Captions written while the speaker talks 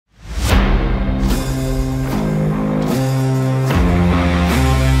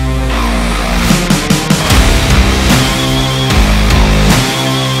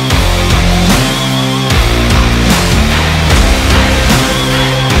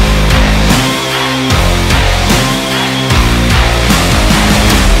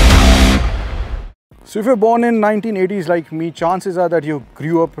So if you're born in 1980s like me, chances are that you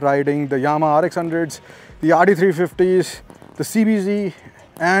grew up riding the Yamaha RX100s, the RD350s, the CBZ,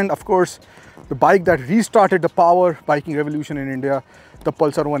 and of course, the bike that restarted the power biking revolution in India, the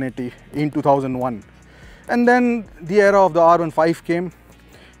Pulsar 180 in 2001. And then the era of the R15 came,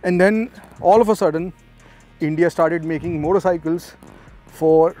 and then all of a sudden, India started making motorcycles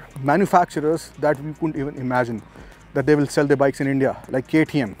for manufacturers that we couldn't even imagine that they will sell their bikes in India, like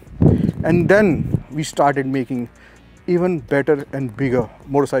KTM. And then we started making even better and bigger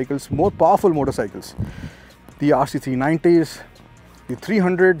motorcycles, more powerful motorcycles. The RC390s, the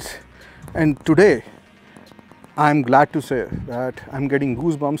 300s, and today I'm glad to say that I'm getting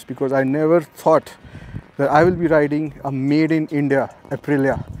goosebumps because I never thought that I will be riding a made in India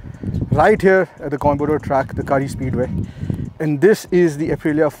Aprilia right here at the Coimbatore track, the Kari Speedway. And this is the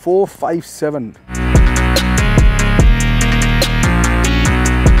Aprilia 457.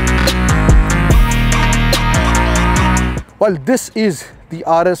 Well, this is the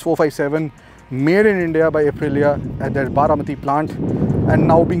RS 457 made in India by Aprilia at their Baramati plant and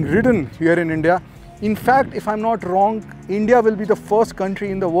now being ridden here in India. In fact, if I'm not wrong, India will be the first country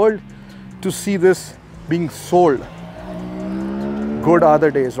in the world to see this being sold. Good are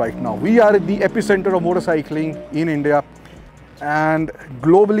the days right now. We are at the epicenter of motorcycling in India, and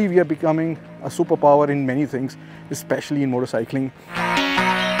globally we are becoming a superpower in many things, especially in motorcycling.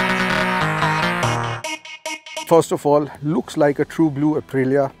 First of all, looks like a true blue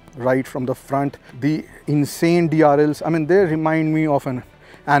Aprilia right from the front. The insane DRLs, I mean, they remind me of an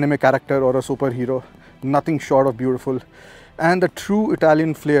anime character or a superhero. Nothing short of beautiful. And the true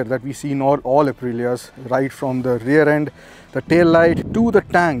Italian flair that we see in all Aprilias, right from the rear end, the tail light, to the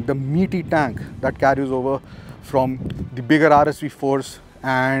tank, the meaty tank that carries over from the bigger RSV4s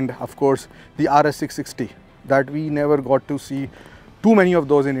and of course the RS660 that we never got to see too many of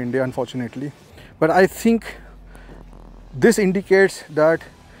those in India, unfortunately. But I think this indicates that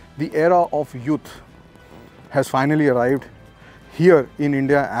the era of youth has finally arrived here in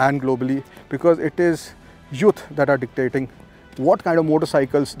India and globally, because it is youth that are dictating what kind of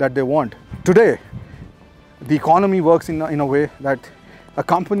motorcycles that they want. Today, the economy works in a way that a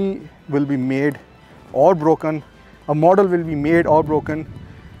company will be made or broken, a model will be made or broken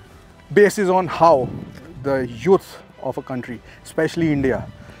based on how the youth of a country, especially India,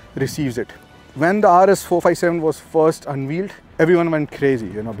 receives it. When the RS 457 was first unveiled, everyone went crazy,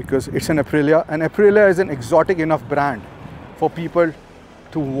 because it's an Aprilia, and Aprilia is an exotic enough brand for people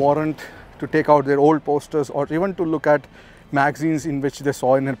to warrant to take out their old posters or even to look at magazines in which they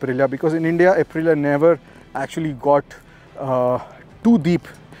saw in Aprilia, because in India, Aprilia never actually got too deep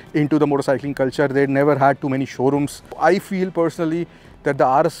into the motorcycling culture. They never had too many showrooms. I feel personally that the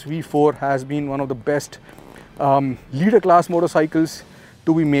RSV4 has been one of the best leader class motorcycles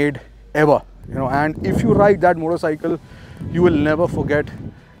to be made ever. And if you ride that motorcycle, you will never forget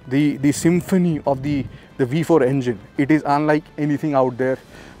the symphony of the V4 engine. It is unlike anything out there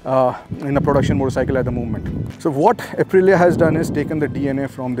in a production motorcycle at the moment. So what Aprilia has done is taken the DNA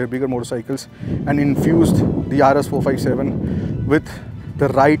from their bigger motorcycles and infused the RS 457 with the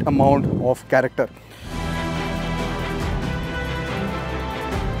right amount of character.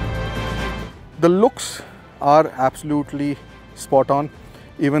 The looks are absolutely spot on,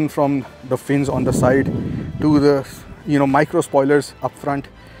 even from the fins on the side to the micro spoilers up front,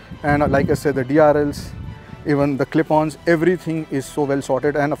 and like I said, the DRLs, even the clip-ons, everything is so well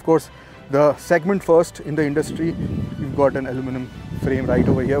sorted. And of course, the segment first in the industry, you've got an aluminum frame right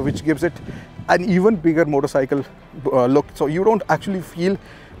over here, which gives it an even bigger motorcycle look. So you don't actually feel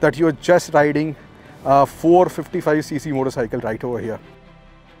that you're just riding a 455cc motorcycle right over here.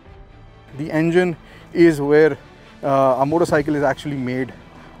 The engine is where a motorcycle is actually made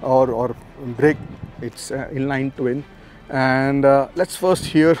or break. It's inline twin, and let's first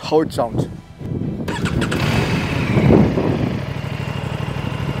hear how it sounds.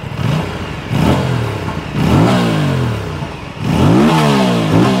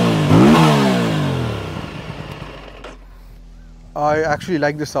 I actually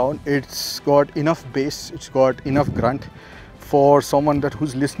like the sound. It's got enough bass, it's got enough grunt for someone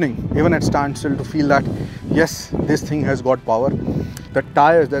who's listening, even at standstill, to feel that yes, this thing has got power. The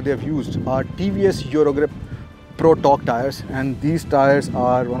tires that they have used are TVS Eurogrip Pro Torque tires, and these tires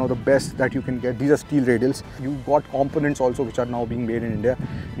are one of the best that you can get. These are steel radials. You've got components also which are now being made in India,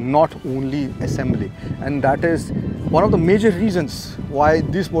 not only assembly, and that is one of the major reasons why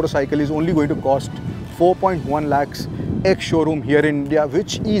this motorcycle is only going to cost 4.1 lakhs ex-showroom here in India,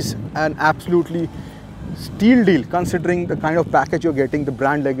 which is an absolutely steal deal considering the kind of package you're getting, the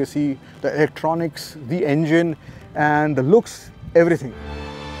brand legacy, the electronics, the engine, and the looks, everything.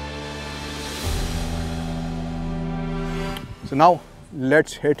 So now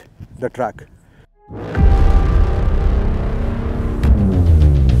let's hit the track.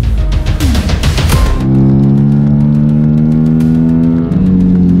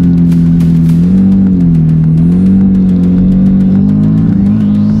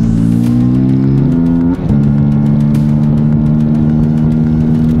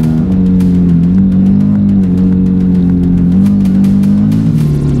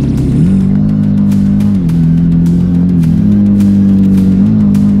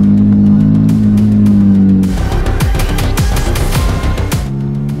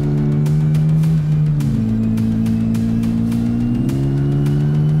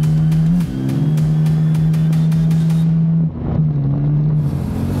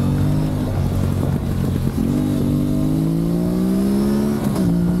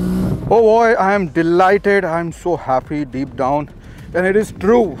 Oh boy, I am delighted. I am so happy deep down. And it is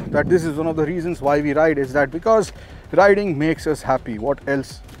true that this is one of the reasons why we ride, is that because riding makes us happy. What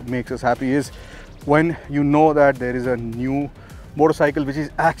else makes us happy is when you know that there is a new motorcycle which is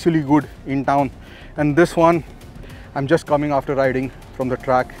actually good in town. And this one, I'm just coming after riding from the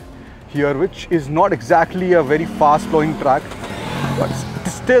track here, which is not exactly a very fast flowing track, but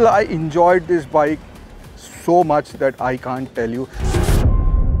still I enjoyed this bike so much that I can't tell you.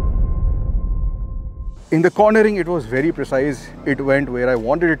 In the cornering, it was very precise. It went where I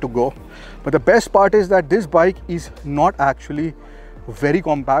wanted it to go. But the best part is that this bike is not actually very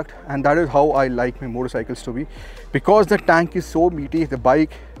compact, and that is how I like my motorcycles to be. Because the tank is so meaty, the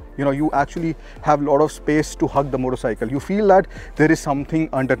bike, you actually have a lot of space to hug the motorcycle. You feel that there is something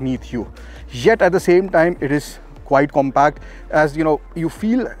underneath you. Yet at the same time, it is quite compact, as you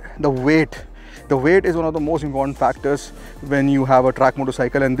feel the weight. The weight is one of the most important factors when you have a track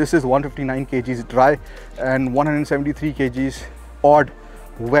motorcycle, and this is 159 kgs dry and 173 kgs odd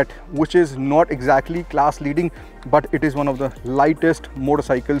wet, which is not exactly class leading, but it is one of the lightest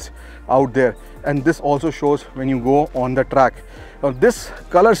motorcycles out there. And this also shows when you go on the track. Now this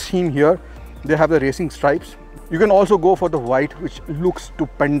color scheme here, they have the racing stripes. You can also go for the white, which looks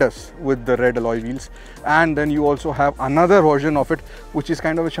stupendous with the red alloy wheels. And then you also have another version of it, which is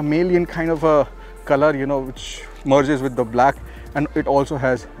kind of a chameleon kind of a color, which merges with the black, and it also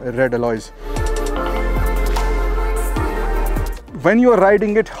has red alloys. When you are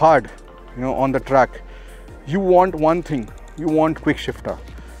riding it hard, on the track, you want one thing, you want quick shifter.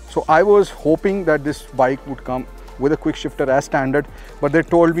 So I was hoping that this bike would come with a quick shifter as standard, but they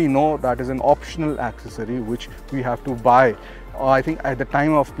told me no, that is an optional accessory which we have to buy. I think at the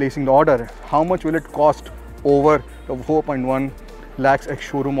time of placing the order, how much will it cost over the 4.1 lakhs ex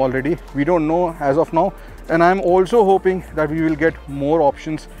showroom already? We don't know as of now. And I'm also hoping that we will get more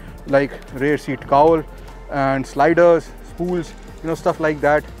options like rear seat cowl and sliders, spools, stuff like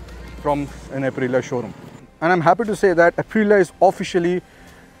that from an Aprilia showroom. And I'm happy to say that Aprilia is officially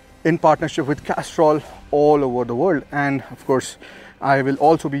in partnership with Castrol all over the world. And of course, I will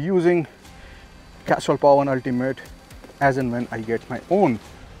also be using Castrol Power One Ultimate as and when I get my own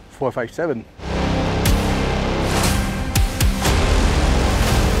 457.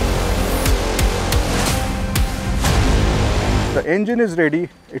 The engine is ready.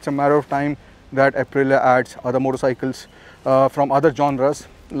 It's a matter of time that Aprilia adds other motorcycles from other genres,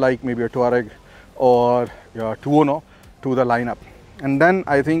 like maybe a Touareg or a 210 to the lineup. And then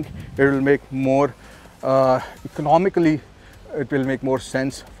I think it will make more economically, it will make more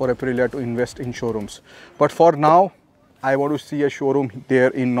sense for Aprilia to invest in showrooms. But for now, I want to see a showroom there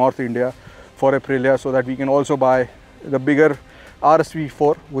in North India for Aprilia, so that we can also buy the bigger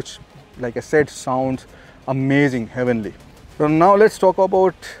RS3 which, like I said, sounds amazing, heavenly. So now let's talk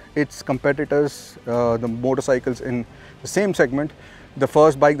about its competitors, the motorcycles in the same segment. The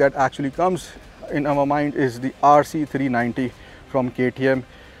first bike that actually comes in our mind is the RC390 from KTM.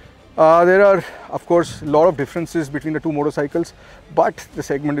 There are, of course, a lot of differences between the two motorcycles, but the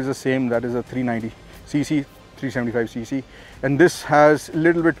segment is the same. That is a 390cc, 375cc, and this has a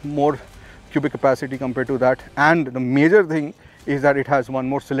little bit more cubic capacity compared to that. And the major thing is that it has one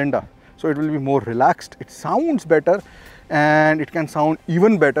more cylinder, so it will be more relaxed. It sounds better, and it can sound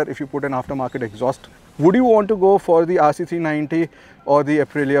even better if you put an aftermarket exhaust. Would you want to go for the RC390 or the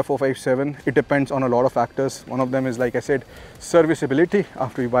Aprilia 457? It depends on a lot of factors. One of them is, like I said, serviceability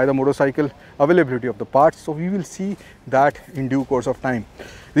after you buy the motorcycle, availability of the parts. So we will see that in due course of time.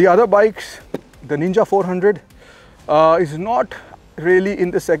 The other bikes, the Ninja 400 is not really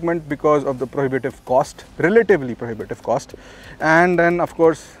in this segment because of the prohibitive cost, relatively prohibitive cost. And then, of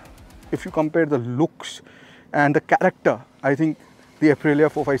course, if you compare the looks and the character, I think the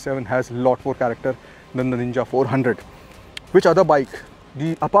Aprilia 457 has a lot more character than the Ninja 400. Which other bike?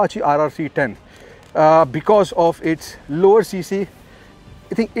 The Apache RRC 10. because of its lower cc.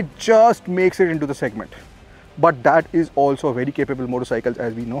 I think it just makes it into the segment, but that is also a very capable motorcycle,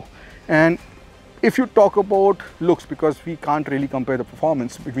 as we know. And if you talk about looks, because we can't really compare the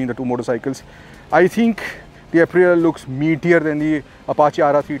performance between the two motorcycles, I think the Aprilia looks meatier than the Apache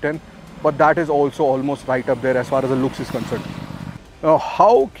RR310, but that is also almost right up there as far as the looks is concerned. Now,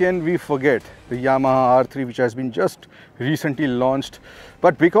 how can we forget the Yamaha R3, which has been just recently launched,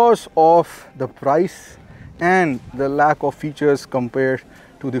 but because of the price and the lack of features compared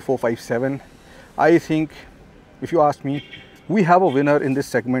to the 457, I think, if you ask me, we have a winner in this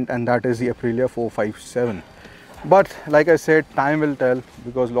segment, and that is the Aprilia 457. But like I said, time will tell,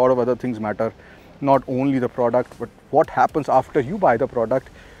 because a lot of other things matter, not only the product, but what happens after you buy the product,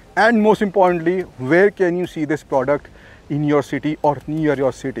 and most importantly, where can you see this product in your city or near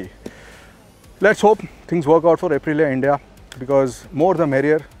your city. Let's hope things work out for Aprilia India, because more the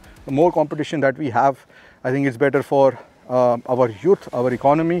merrier. The more competition that we have, I think it's better for our youth, our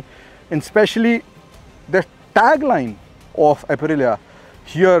economy, and especially the tagline of Aprilia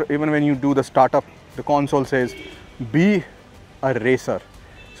here. Even when you do the startup, the console says, be a racer.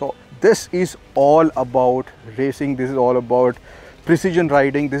 So this is all about racing. This is all about precision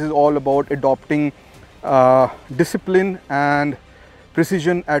riding. This is all about adopting discipline and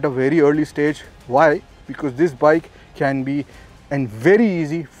precision at a very early stage. Why? Because this bike can be a very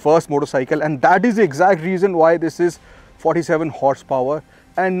easy first motorcycle, and that is the exact reason why this is 47 horsepower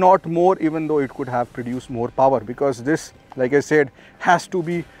and not more, even though it could have produced more power, because this, like I said, has to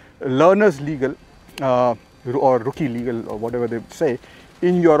be learners legal or rookie legal, or whatever they say,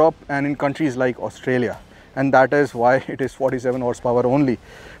 in Europe and in countries like Australia, and that is why it is 47 horsepower only.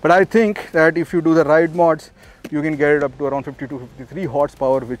 But I think that if you do the ride mods, you can get it up to around 52, 53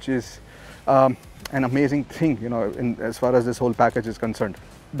 horsepower, which is an amazing thing, you know, as far as this whole package is concerned.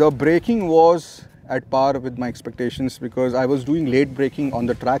 The braking was at par with my expectations, because I was doing late braking on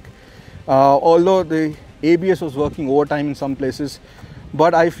the track, although the ABS was working overtime in some places.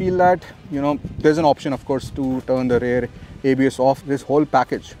 But I feel that, you know, there's an option, of course, to turn the rear ABS off. This whole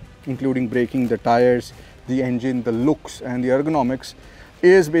package, including braking, the tires, the engine, the looks and the ergonomics,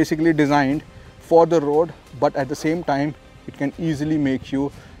 is basically designed for the road, but at the same time it can easily make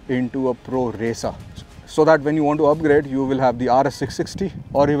you into a pro racer, so that when you want to upgrade, you will have the RS660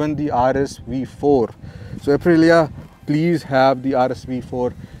 or even the RSV4. So Aprilia, please have the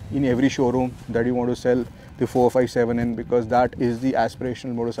RSV4 in every showroom that you want to sell the 457 in, because that is the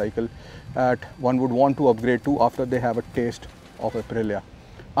aspirational motorcycle that one would want to upgrade to after they have a taste of Aprilia.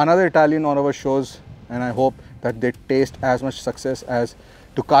 Another Italian on our shows, and I hope that they taste as much success as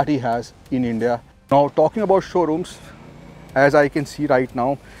Ducati has in India. Now, talking about showrooms, as I can see right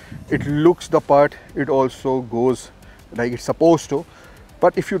now, it looks the part, it also goes like it's supposed to.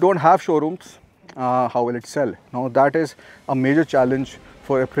 But if you don't have showrooms, how will it sell? Now, that is a major challenge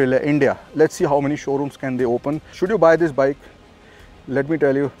for Aprilia India. Let's see how many showrooms can they open. Should you buy this bike, let me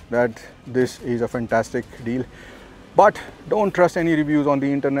tell you that this is a fantastic deal. But don't trust any reviews on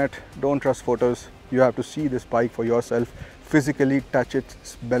the internet, don't trust photos. You have to see this bike for yourself, physically touch it,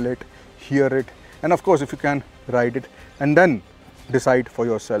 smell it, hear it, and of course, if you can, ride it, and then decide for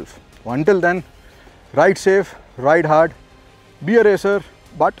yourself. Until then, ride safe, ride hard, be a racer,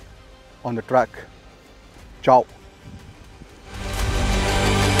 but on the track. Ciao.